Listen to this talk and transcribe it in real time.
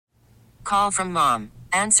call from mom.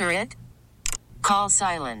 Answer it. Call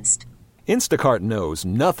silenced. Instacart knows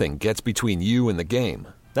nothing gets between you and the game.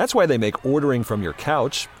 That's why they make ordering from your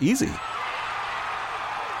couch easy.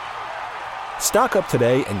 Stock up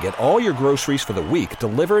today and get all your groceries for the week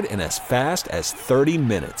delivered in as fast as 30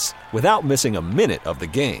 minutes without missing a minute of the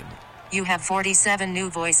game. You have 47 new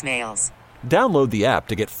voicemails. Download the app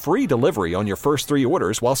to get free delivery on your first 3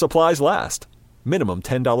 orders while supplies last. Minimum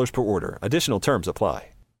 $10 per order. Additional terms apply.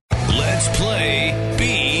 Let's play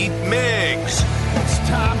Beat Migs. It's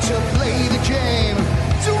time to play the game.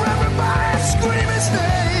 So everybody scream his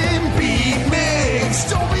name. Beat Migs.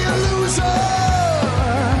 Don't be a loser.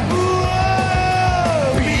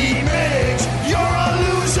 Whoa. Beat Migs. You're a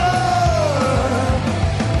loser.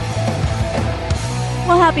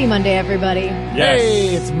 Well, happy Monday, everybody. Yes.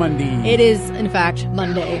 Hey, it's Monday. It is, in fact,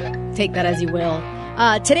 Monday. Take that as you will.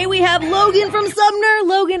 Today we have Logan from Sumner.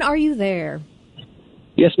 Logan, are you there?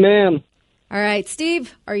 Yes, ma'am. All right,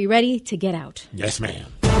 Steve, are you ready to get out? Yes, ma'am.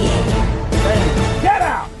 Get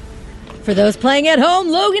out. For those playing at home,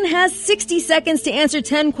 Logan has 60 seconds to answer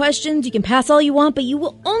 10 questions. You can pass all you want, but you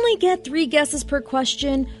will only get 3 guesses per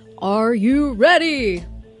question. Are you ready?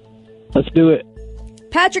 Let's do it.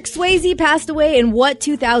 Patrick Swayze passed away in what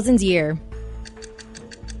 2000s year?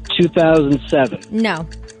 2007. No.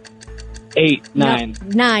 8, 9. No.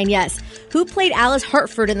 9, yes. Who played Alice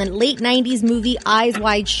Hartford in the late 90s movie Eyes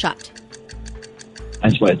Wide Shut?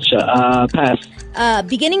 Eyes Wide Shut. Pass.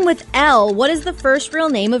 Beginning with L, what is the first real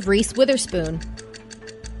name of Reese Witherspoon?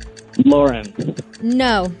 Lauren.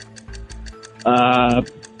 No.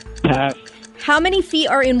 Pass. How many feet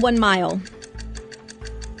are in 1 mile?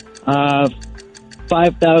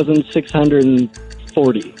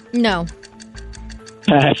 5,640. No.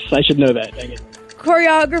 Pass. I should know that. Dang it.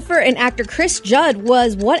 Choreographer and actor Chris Judd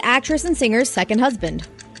was what actress and singer's second husband?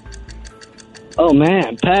 Oh,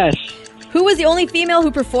 man. Pass. Who was the only female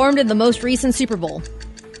who performed in the most recent Super Bowl?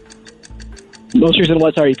 Most recent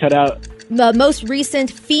what? Sorry, you cut out. The most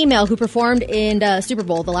recent female who performed in the Super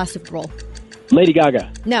Bowl, the last Super Bowl. Lady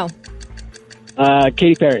Gaga. No.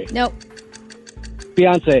 Katy Perry. No.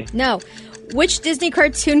 Beyonce. No. Which Disney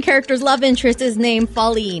cartoon character's love interest is named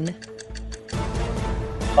Pauline?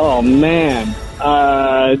 Oh, man.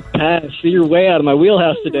 Pass. You're way out of my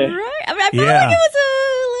wheelhouse today. Right? I mean, I felt like it was a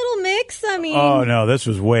little mix. I mean, Oh no, this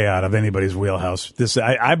was way out of anybody's wheelhouse. This,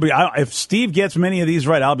 if Steve gets many of these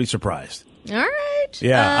right, I'll be surprised. all right.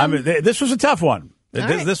 Yeah, I mean, this was a tough one.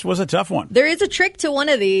 right. This was a tough one. There is a trick to one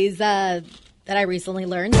of these that I recently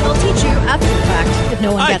learned. I'll teach you after the fact if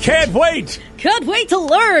no one I gets can't it. wait. Can't wait to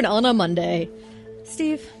learn on a Monday.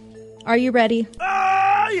 Steve, are you ready?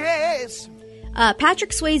 Ah, yes.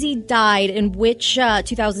 Patrick Swayze died in which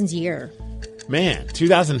 2000s year? Man,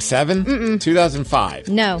 2007? 2005?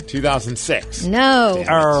 No. 2006? No.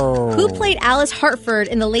 Oh. Who played Alice Hartford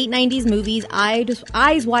in the late 90s movies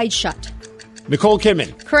Eyes Wide Shut? Nicole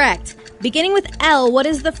Kidman? Correct. Beginning with L, what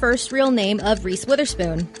is the first real name of Reese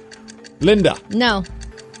Witherspoon? Linda? No.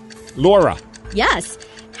 Laura? Yes.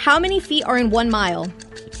 How many feet are in 1 mile?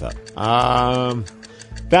 What's up?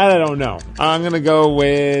 That I don't know. I'm going to go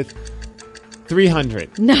with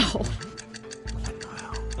 300. No.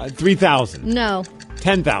 3,000. No.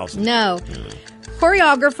 10,000. No.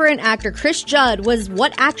 Choreographer and actor Chris Judd was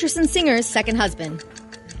what actress and singer's second husband?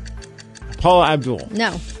 Paula Abdul.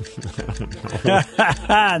 No.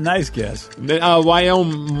 Nice guess.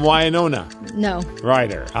 Winona No.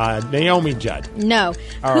 Ryder. Naomi Judd. No.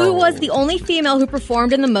 Who was the only female who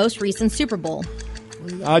performed in the most recent Super Bowl?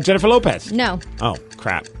 Jennifer Lopez. No. Oh,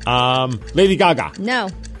 crap. Lady Gaga. No.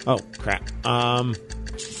 Oh, crap.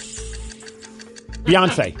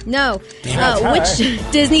 Beyonce. No. Which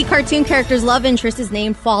Disney cartoon character's love interest is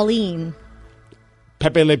named Pauline?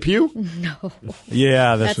 Pepe Le Pew? No.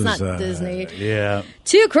 Yeah, this That's was not Disney. Yeah.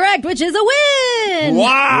 2 correct, which is a win.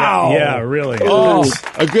 Wow. Yeah, really. Oh,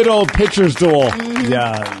 a good old pitcher's duel.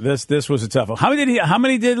 Yeah, this was a tough one. How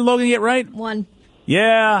many did Logan get right? 1.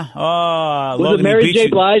 Yeah. Was Logan, it Mary he beat J.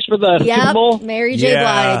 you. Blige for the Super Bowl? Yep, Mary J.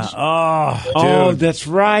 Yeah. Blige. Oh, dude. Oh, that's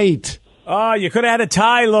right. Oh, you could have had a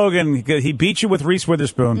tie, Logan. He beat you with Reese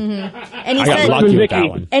Witherspoon. And he I got said, lucky with that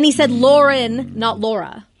one. and he said Lauren, not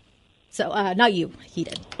Laura. So, not you. He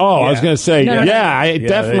did. Oh, I was going to say, No. I Yeah,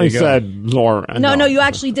 definitely there you go. said Laura. No, you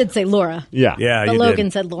actually did say Laura. Yeah. Yeah, But you Logan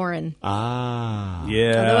did. said Lauren. Ah.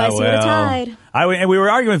 Yeah. Otherwise, he would've tied. And we were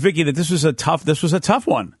arguing with Vicky that this was a tough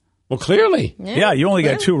one. Well, clearly. Yeah, you only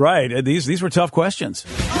got 2 right. These were tough questions.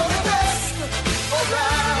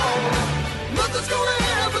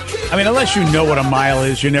 I mean, unless you know what a mile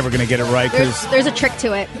is, you're never going to get it right because There's a trick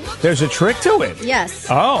to it. there's a trick to it. Yes.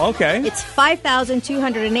 Oh, okay. It's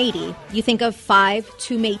 5,280. You think of 5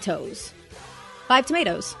 tomatoes. 5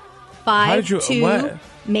 tomatoes. How did 5 you- 2 what?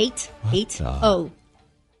 mate 8 0.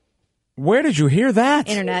 Where did you hear that?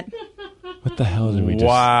 Internet. What the hell did we just...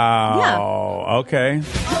 Wow. Okay.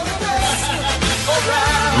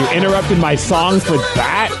 You interrupted my songs with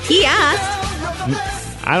that? He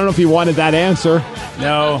asked. I don't know if he wanted that answer.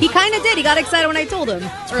 No. He kind of did. He got excited when I told him.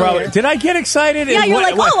 Probably. Did I get excited? Yeah, And you're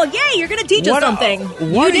what- like, what- oh, yay, you're going to teach us what- something. what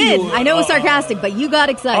You are did. you- I know it was sarcastic, but you got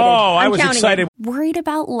excited. Oh, I I'm was counting excited. it. Worried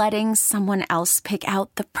about letting someone else pick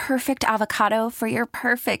out the perfect avocado for your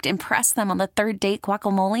perfect impress them on the third date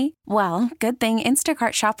guacamole? Well, good thing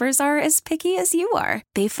Instacart shoppers are as picky as you are.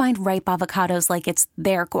 They find ripe avocados like it's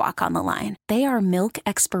their guac on the line. They are milk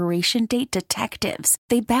expiration date detectives.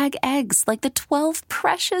 They bag eggs like the 12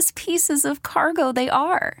 precious pieces of cargo they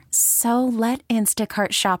are. So let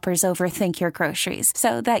Instacart shoppers overthink your groceries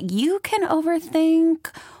so that you can overthink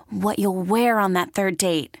what you'll wear on that third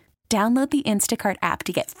date. Download the Instacart app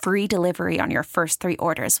to get free delivery on your first 3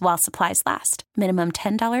 orders while supplies last. Minimum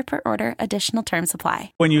 $10 per order. Additional terms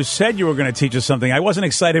apply. When you said you were going to teach us something, I wasn't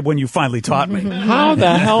excited when you finally taught me. How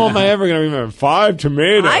the hell am I ever going to remember 5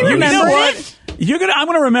 tomatoes? I remember You know it. what? I'm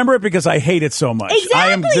going to remember it because I hate it so much.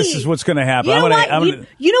 Exactly. This is what's going to happen. You know, I'm why? gonna,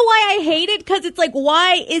 You know why I hate it? Because it's like,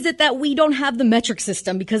 why is it that we don't have the metric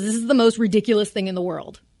system? Because this is the most ridiculous thing in the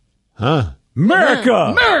world. Huh? America.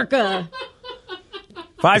 America.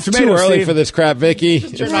 5 It's tomatoes. too early Steve. for this crap, Vicky.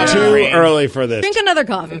 It's too early for this. Drink another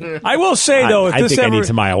coffee. I will say though, if I this think I ever, need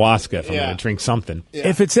some ayahuasca if I'm going to drink something.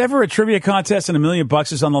 if it's ever a trivia contest and $1 million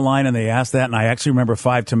is on the line, and they ask that, and I actually remember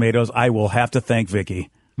 5 tomatoes, I will have to thank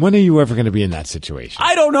Vicky. When are you ever going to be in that situation?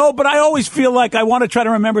 I don't know, but I always feel like I want to try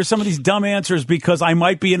to remember some of these dumb answers because I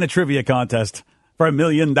might be in a trivia contest for $1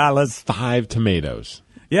 million. 5 tomatoes.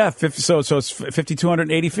 Yeah, 50, so it's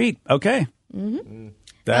 5,280 feet. Okay. Mm-hmm.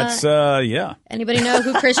 That's, yeah. Anybody know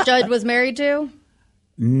who Chris Judge was married to?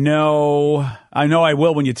 No. I know I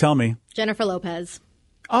will when you tell me. Jennifer Lopez.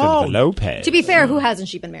 Oh, Lopez. To be fair, who hasn't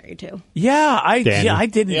she been married to? yeah. I Danny.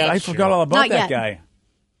 didn't. Yeah, I sure. forgot all about Not that yet. guy.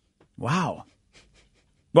 Wow.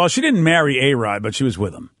 Well, she didn't marry A-Rod, but she was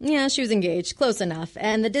with him. Yeah, she was engaged. Close enough.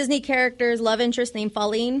 And the Disney character's love interest named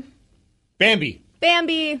Pauline. Bambi.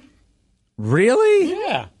 Bambi. Really?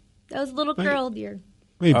 Yeah. That was a little girl, dear.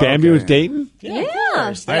 Wait, Bambi was dating? Yeah.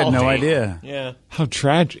 I had no idea. Yeah. How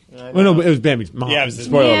tragic. Well, no, it was Bambi's mom. Yeah, it was his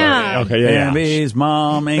Spoiler Yeah. alert. Okay, yeah. Bambi's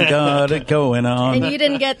mom ain't got it going on. And you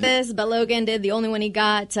didn't get this, but Logan did. The only one he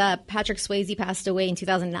got, Patrick Swayze passed away in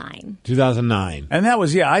 2009. 2009. And that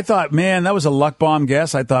was, I thought, man, that was a luck bomb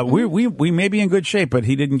guess. I thought we may be in good shape, but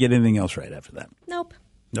he didn't get anything else right after that. Nope.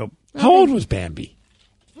 Nope. How old was Bambi?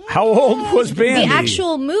 How old was Bambi? The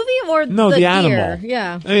actual movie or No, the the deer? animal.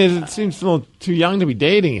 Yeah. I mean, it seems a little too young to be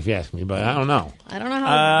dating, if you ask me. But I don't know. I don't know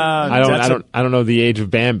how. I don't know the age of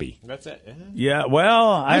Bambi. That's it. Yeah,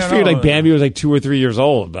 well, I don't figured know. like Bambi was like 2 or 3 years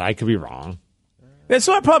old, but I could be wrong. It's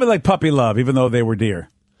not probably like puppy love, even though they were deer.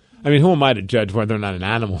 I mean, who am I to judge whether or not an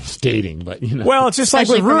animal is dating? But you know, Well, it's just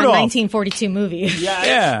Especially like with from a Rudolph. 1942 movie.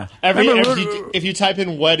 Yeah. If you type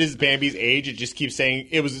in what is Bambi's age, it just keeps saying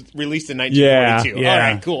it was released in 1942. Yeah. All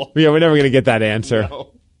right, cool. yeah, we're never gonna get that answer.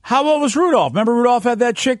 How old was Rudolph? Remember Rudolph had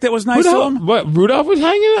that chick that was nice to him? What Rudolph was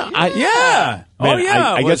hanging out? Yeah. Man,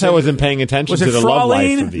 I guess I wasn't paying attention Was to it the love life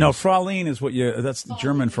Fraulein? of these. No, Fraulein is what you. That's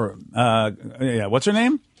German for. Yeah. What's her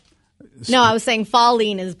name? No, I was saying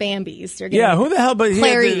Pauline is Bambi's. You're Yeah. getting- Who the hell? But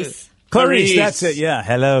Clarice. Clarice. That's it. Yeah.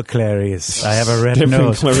 Hello, Clarice. I have a red Different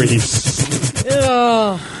nose. Clarice.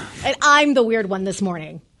 Ugh. And I'm the weird one this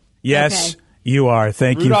morning. Yes, Okay. you are.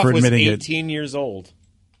 Thank Rudolph you for was admitting it. 18 years old.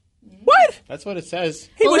 What? That's what it says.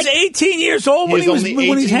 He Well, was like- 18 years old when He's he was only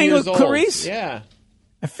when he's 18 hanging years with old. Clarice. Yeah.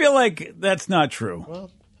 I feel like that's not true.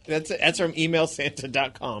 Well, that's from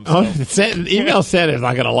emailsanta.com. Oh, email Santa is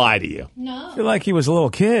not gonna lie to you. I feel like he was a little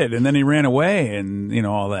kid and then he ran away and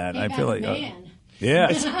all that. I feel like yeah.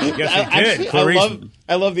 I guess he did. Actually, Clarice.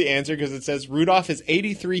 I love the answer because it says Rudolph is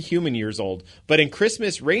 83 human years old, but in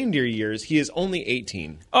Christmas reindeer years, he is only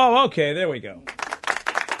 18. Oh, okay. There we go.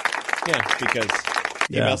 Yeah, because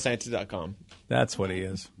Yeah. emailsanta.com. That's what he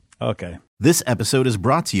is. Okay. This episode is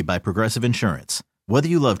brought to you by Progressive Insurance. Whether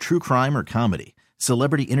you love true crime or comedy,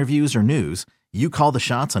 celebrity interviews or news, you call the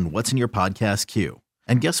shots on what's in your podcast queue.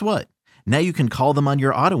 And guess what? Now you can call them on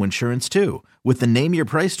your auto insurance too with the Name Your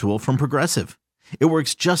Price tool from Progressive. It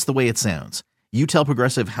works just the way it sounds. You tell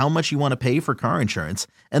Progressive how much you want to pay for car insurance,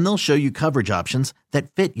 and they'll show you coverage options that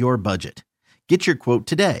fit your budget. Get your quote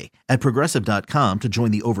today at Progressive.com to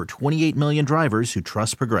join the over 28 million drivers who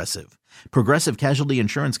trust Progressive. Progressive Casualty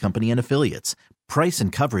Insurance Company and Affiliates. Price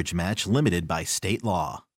and coverage match limited by state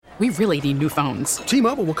law. We really need new phones.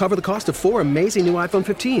 T-Mobile will cover the cost of 4 amazing new iPhone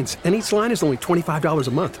 15s, and each line is only $25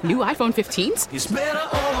 a month. New iPhone 15s? It's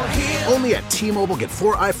better over here. Only at T-Mobile, get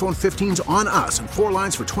 4 iPhone 15s on us and 4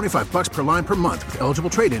 lines for $25 per line per month with eligible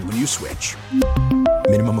trade-in when you switch.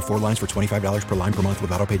 Minimum of 4 lines for $25 per line per month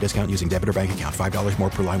with autopay discount using debit or bank account. $5 more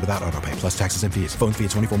per line without autopay, plus taxes and fees. Phone fee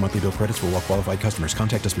at 24 monthly bill credits for well-qualified customers.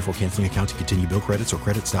 Contact us before canceling account to continue bill credits or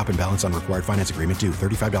credit stop and balance on required finance agreement due.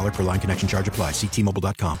 $35 per line connection charge applies. See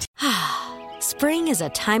T-Mobile.com. Spring is a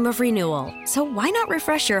time of renewal, so why not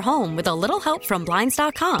refresh your home with a little help from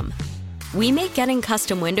Blinds.com? We make getting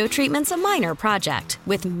custom window treatments a minor project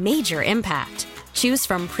with major impact. Choose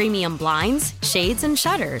from premium blinds, shades, and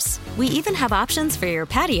shutters. We even have options for your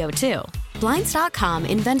patio, too. Blinds.com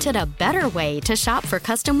invented a better way to shop for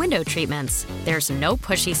custom window treatments. There's no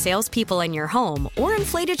pushy salespeople in your home or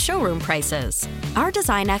inflated showroom prices. Our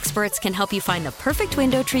design experts can help you find the perfect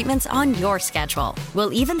window treatments on your schedule.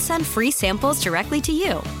 We'll even send free samples directly to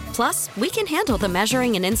you. Plus, we can handle the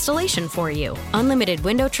measuring and installation for you. Unlimited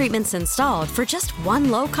window treatments installed for just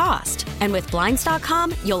one low cost. And with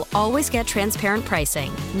Blinds.com, you'll always get transparent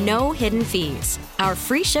pricing. No hidden fees. Our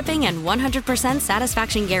free shipping and 100%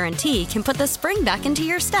 satisfaction guarantee can put the spring back into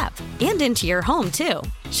your step and into your home, too.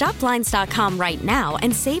 Shop Blinds.com right now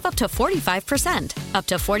and save up to 45%. Up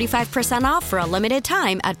to 45% off for a limited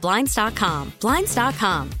time at Blinds.com.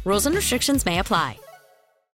 Blinds.com. Rules and restrictions may apply.